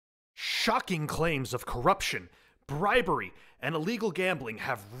Shocking claims of corruption, bribery, and illegal gambling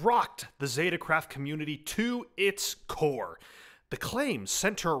have rocked the Zetacraft community to its core. The claims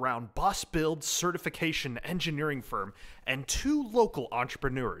center around BossBuilds certification engineering firm and 2 local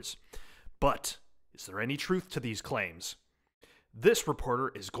entrepreneurs. But is there any truth to these claims? This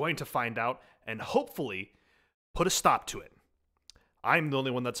reporter is going to find out and hopefully put a stop to it. I'm the only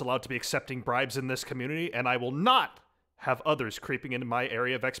one that's allowed to be accepting bribes in this community, and I will not have others creeping into my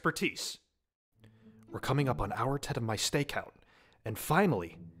area of expertise. We're coming up on hour 10 of my stakeout, and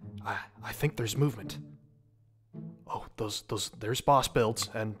finally, I think there's movement. Oh, there's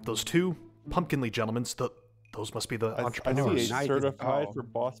BossBuilds, and those 2 pumpkinly gentlemen, those must be the entrepreneurs. I see a certified for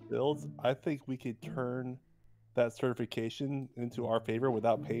BossBuilds. I think we could turn that certification into our favor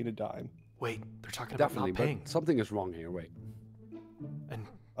without paying a dime. Wait, they're talking about not paying. Something is wrong here. Wait. And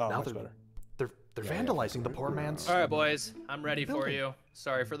now they're vandalizing the poor man's. All right, boys, I'm ready for you.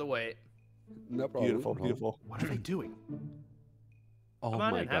 Sorry for the wait. No problem. Beautiful, beautiful. What are they doing? Oh Come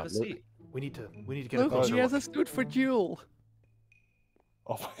on my in, God, have a seat. We need to get a closer he has look. a suit for Jewel.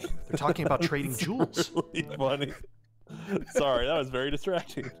 Oh my. They're talking about trading jewels. Really funny. Sorry, that was very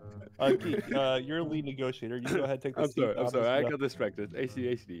distracting. Geek, you're a lead negotiator. You go ahead and take the seat. I'm sorry. I got distracted.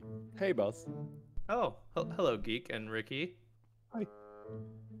 HD. Hey, boss. Oh, hello, Geek and Ricky. Hi.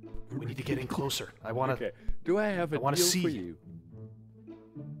 We need to get in closer. I want to. Okay. Do I have a deal see for you?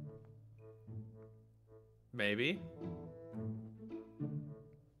 Maybe.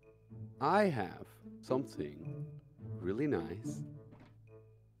 I have something really nice.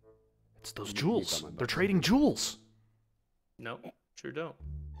 It's those jewels. They're trading jewels. Nope, sure don't.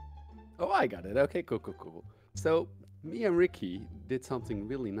 Oh, I got it. Okay, cool. So, me and Ricky did something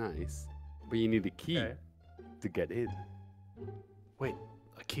really nice, but you need a key to get in. Wait,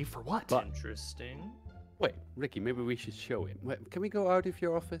 a key for what? Interesting. Wait, Ricky, maybe we should show it. Wait, can we go out of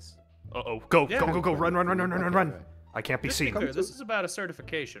your office? Uh-oh, go, run. I can't be seen. Clear, this is about a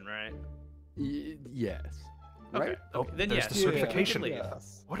certification, right? Yes. Okay. Right? Oh, Then there's yes. the certification.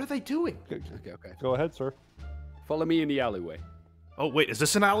 Yes. What are they doing? Okay. Go ahead, sir. Follow me in the alleyway. Oh, wait, is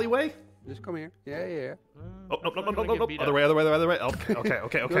this an alleyway? Just come here. Yeah. Oh, no. Other way.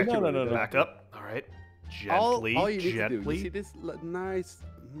 Okay. No. Back up. All right. Gently. All you need to do, you see this nice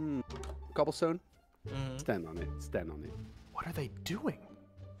cobblestone? Stand on it. What are they doing?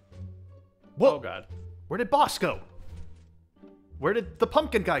 Whoa. Oh, God. Where did Boss go? Where did the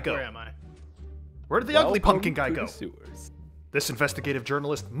pumpkin guy go? Where am I? Where did the ugly pumpkin guy Welcome go? to the sewers. This investigative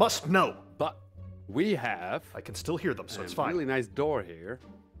journalist must know. But we have I can still hear them, so it's a fine. really nice door here.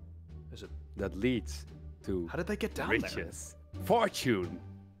 Is it? That leads to How did they get down riches, fortune,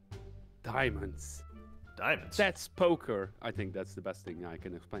 diamonds. Diamonds. That's poker. I think that's the best thing I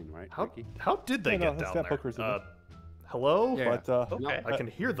can explain, right, Ricky? How did they get down there? Hello? Yeah. But Okay. I can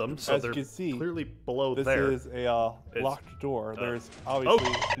hear them, so as they're you can see, clearly below this there. is a locked door. There's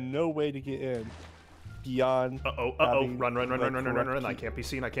obviously no way to get in beyond. Run. I can't be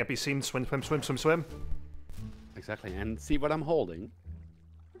seen. Swim. Exactly. And see what I'm holding?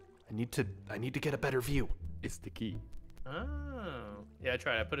 I need to get a better view. It's the key. Oh. Yeah, I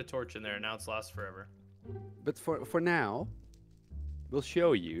tried. I put a torch in there, and now it's lost forever. But for now, we'll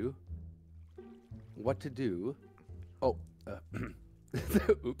show you what to do. Oh,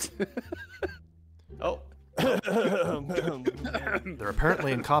 oops. Oh. They're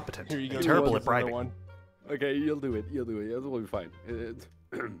apparently incompetent. Here you go. They're terrible at bribing. Okay, you'll do it. It'll be fine.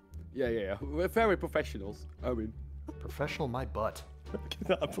 Yeah. We're very professionals. I mean, Professional my butt. I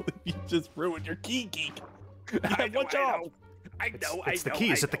cannot believe you just ruined your key, Geek. I know. It's the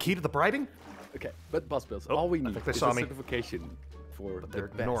key. Is it the key to the bribing? Okay, but BossBuilds, Oh, all we I need think they is saw a me. certification for But the they're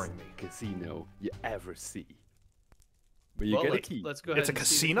best ignoring me. casino you ever see. But you Well, get a key. let's go ahead It's a and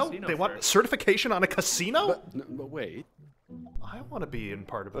see the casino? They want first. certification on a casino? But wait, I want to be in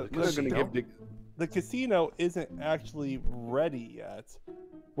part of a But we're casino. gonna give The casino isn't actually ready yet.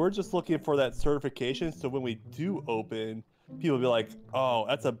 We're just looking for that certification, so when we do open, people will be like, "Oh,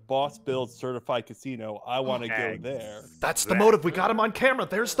 that's a BossBuilds certified casino. I want to go there." That's the motive. We got him on camera.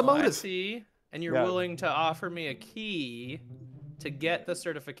 There's the Oh, I motive. see. And you're Yeah. willing to offer me a key to get the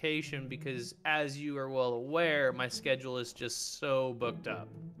certification because, as you are well aware, my schedule is just so booked up.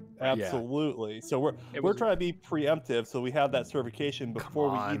 Absolutely. So we're trying to be preemptive, so we have that certification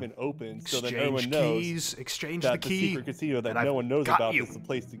before we even open, so that everyone knows Exchange that the key. secret casino that and no I've one knows got about you. is the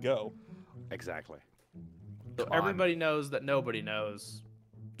place to go. exactly. So Come on. everybody knows that nobody knows.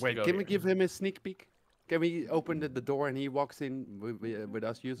 to Wait, go can we here. give him a sneak peek? Can we open the door and he walks in with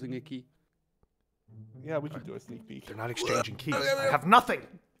us using a key? Yeah, we can do a sneak peek. They're not exchanging keys. I have nothing.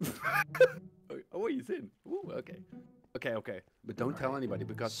 Oh, he's in. Ooh, okay. Okay, okay. But don't tell anybody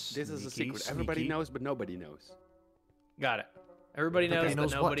because this is a Sneaky, secret. Everybody sneaky. knows, but nobody knows. Got it. Everybody knows Everybody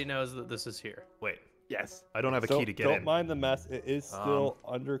knows that what? nobody knows that this is here. Wait, Yes. I don't have a So key to get don't in. mind the mess. It is still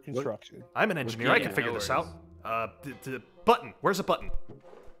under construction. I'm an engineer. I Yeah, can figure no this worries. out. Button. Where's a button?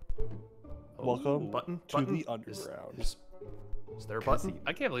 Welcome Button. to Button? the underground. Is there a button?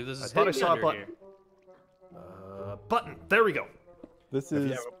 I can't believe this is I thought I hidden saw a under button. here. Button. There we go. This Have you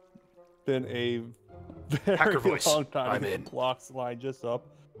has been a very Hacker voice. long time I'm to in. get blocks line just up.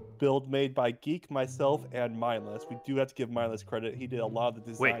 Build made by Geek, myself, and Mindless. We do have to give Mindless credit. He did a lot of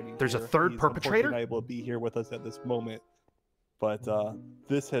the designing. there's a here. third He's perpetrator? unfortunately not able to be here with us at this moment, but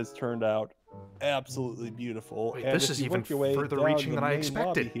this has turned out absolutely beautiful. Wait, and this if is you even work your way further down reaching the than I main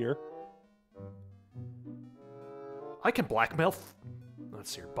expected. lobby Here, I can blackmail.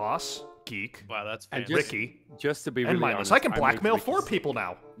 Let's see here. Boss, Geek, Wow, that's And fancy. just- Ricky, Just to be and really Mindless. honest, I can made blackmail Ricky's 4 people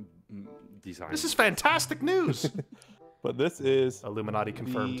now. Design. This is fantastic news. but this is Illuminati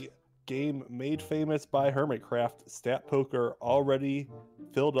confirmed. the game made famous by Hermitcraft. Stat Poker already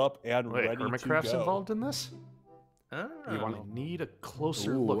filled up and Wait, ready Hermitcraft's to go. involved in this? Oh. I need a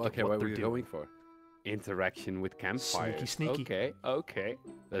closer Ooh, look okay, at what what they're are we doing. going for? Interaction with campfire. Sneaky, sneaky. Okay, okay.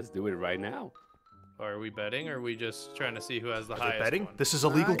 Let's do it right now. Are we betting, or are we just trying to see who has the Are they highest betting? one? This is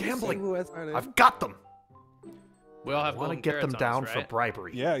illegal Nice. gambling. Who has started? I've got them. We all I have want to golden get them carrots on down us, for right?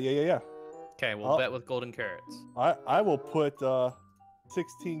 bribery. Yeah. Okay, we'll I'll- bet with golden carrots. I will put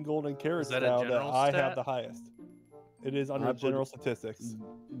 16 golden carrots that a down that general I stat? have the highest. It is under I put- general statistics.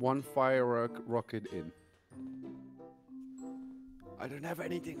 One firework rocket in. I don't have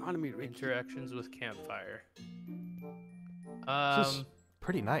anything on me, Ricky. Interactions with campfire. This is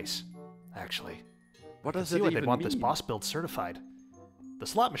pretty nice, actually. What I does see it why even they'd want this mean? boss build certified. The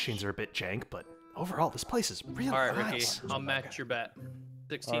slot machines are a bit jank, but overall, this place is really All right, nice. Ricky, I'll match your bet.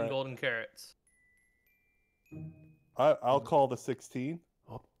 16 All right. golden carrots. I'll call the 16.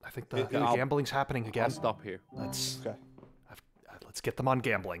 Oh, I think the Okay, gambling's happening I'll again. stop here. Let's Okay. let's get them on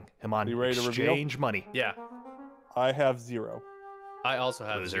gambling. Come on, You ready to reveal? exchange money. Yeah, I have 0. I also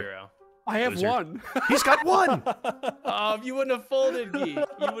have Loser. 0. I have Loser. one. He's got one. If you wouldn't have folded, Geek,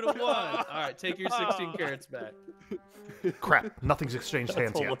 you would have won. All right, take your 16 carrots back. Crap, nothing's exchanged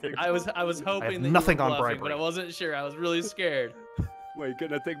hands yet. Hilarious. I was hoping that nothing you were on bluffing, bribery. but I wasn't sure. I was really scared. Wait,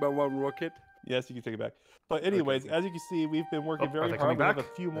 can I take my one rocket? Yes, you can take it back. But anyways, as you can see, we've been working Oh, are very they hard. coming We have a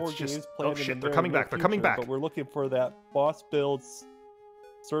back? few more Let's just- games oh, planned in shit, the they're very coming near back, they're coming future, back. But we're looking for that Boss Builds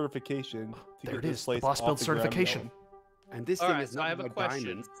certification to There get it this is, the place Boss off Builds the ground certification. going. And this All thing right, is so not I have a about question.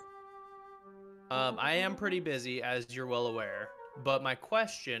 diamonds. I am pretty busy, as you're well aware. But my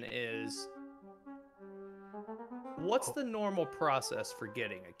question is, what's the normal process for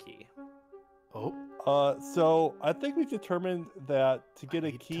getting a key? Oh, So I think we've determined that to get a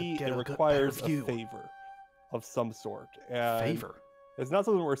need to key, get it a good- requires better a view. favor of some sort. And favor. It's not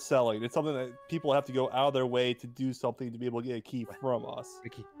something we're selling. It's something that people have to go out of their way to do something to be able to get a key from us.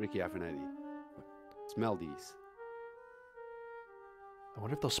 Ricky, I have an idea. Smell these. I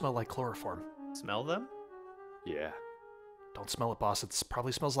wonder if they'll smell like chloroform. Smell them? Yeah. Don't smell it, boss. It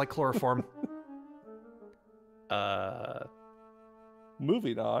probably smells like chloroform.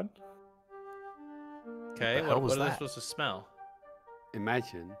 Moving on. Okay, hell what was are they that? supposed to smell?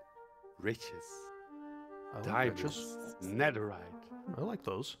 Imagine riches, I like diamonds, riches. netherite, I like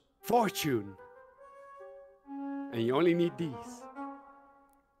those. fortune. And you only need these.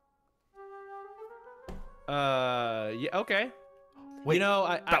 Yeah, okay. Wait, you know,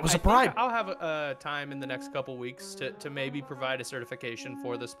 that was I a bribe. think I'll have time in the next couple weeks to maybe provide a certification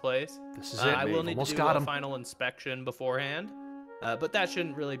for this place. This is it. I will need Almost to do got a him. final inspection beforehand, but that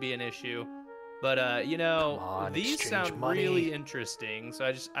shouldn't really be an issue. But you know, Come on, these exchange sound money. really interesting. So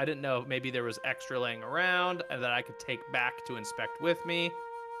I didn't know if maybe there was extra laying around that I could take back to inspect with me.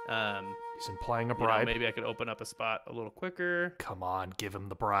 He's implying a You know, bribe. maybe I could open up a spot a little quicker. Come on, give him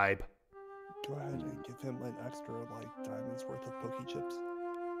the bribe. Go ahead and give him an extra like diamonds worth of pokey chips.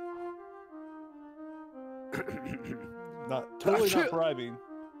 Totally not shit. bribing.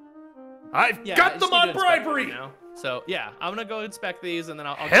 I've Yeah, I got just them need to on inspect bribery. you know? So yeah, I'm gonna go inspect these, and then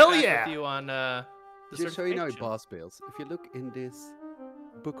I'll Hell get back yeah! with you on the Just so you know, certification. Boss Builds, if you look in this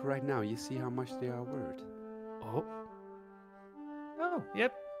book right now, you see how much they are worth. Oh, Oh,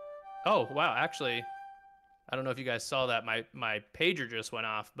 yep. Oh, wow. Actually, I don't know if you guys saw that. My pager just went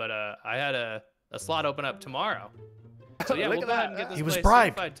off, but I had a slot open up tomorrow. So yeah, Look we'll at go ahead that. and get this he was place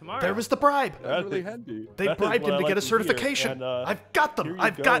bribed. certified tomorrow. There was the bribe. That's really handy. They That is bribed what him I to like get a to hear, certification. and, I've got here them. you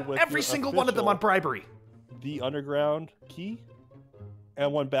I've go got with every your single one of them on official- bribery. The underground key.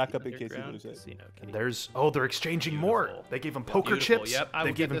 And one backup in case you Underground lose it. casino key. And they're exchanging more. Beautiful. They gave him poker Beautiful. chips. Yep, I They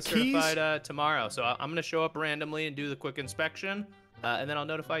will gave get him this keys. certified tomorrow. So I'm gonna show up randomly and do the quick inspection, and then I'll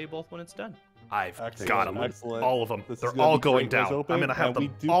notify you both when it's done. I've Excellent, got them. excellent. All of them. This is They're gonna all be going great. Doors down. open, I'm gonna have and we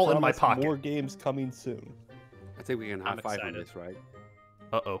them do all in my promise pocket. More games coming soon. I think we can I'm high five on excited. this, right?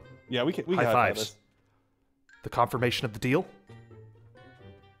 Uh-oh. Yeah, we can. We High can have fives. this. The confirmation of the deal?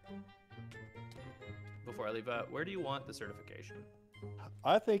 Before I leave, where do you want the certification?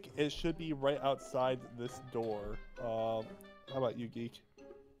 I think it should be right outside this door. How about you, Geek?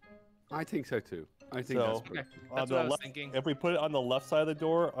 I think so too. I think So- that's good. Okay, On that's the what I was left, thinking. if we put it on the left side of the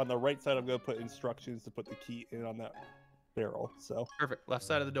door, on the right side, I'm going to put instructions to put the key in on that barrel. So, Perfect. Left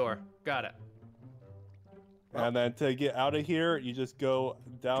side of the door. Got it. and then to get out of here, you just go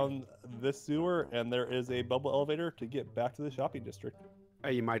down this sewer, and there is a bubble elevator to get back to the shopping district.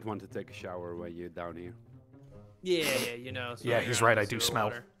 Hey, you might want to take a shower when you're down here. Yeah, you know. Yeah, swimming he's around right, in I do sewer smell.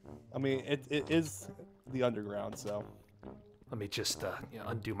 water. I mean, it is the underground, so. Let me just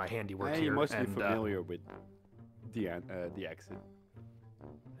undo my handiwork Hey, here. you're mostly and, familiar with the exit.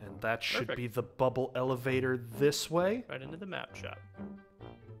 and that should Perfect. be the bubble elevator this way. Right into the map shop.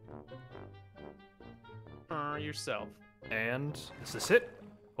 Yourself. And is this it?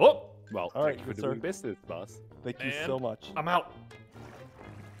 Oh, Well, All right, thank you for good doing sir. business, boss. Thank you And so much. I'm out.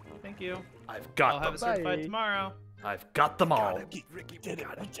 Thank you. I've I'll got have it them. certified Bye. tomorrow. I've got them all. Ricky did it.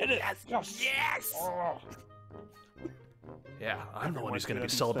 We did it. Yes. Oh. Yeah, I'm the one who's going to be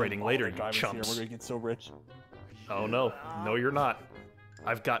Everyone's celebrating spending all later, their you diamonds here. We're chumps. gonna get so rich. Oh no, no, you're not.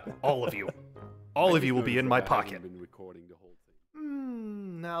 I've got all of you. All of you will be in my I haven't pocket. been recording the whole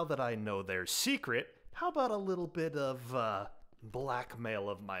thing. Now that I know their secret, how about a little bit of blackmail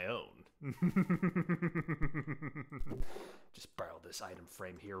of my own? Just borrow this item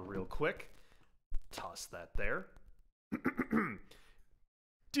frame here real quick. Toss that there.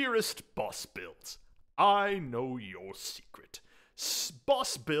 Dearest Boss Builds, I know your secret.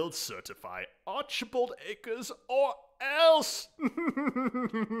 Boss Builds certify Archibald Acres or else.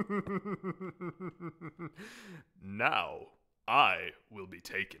 Now I will be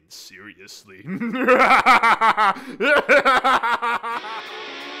taken seriously.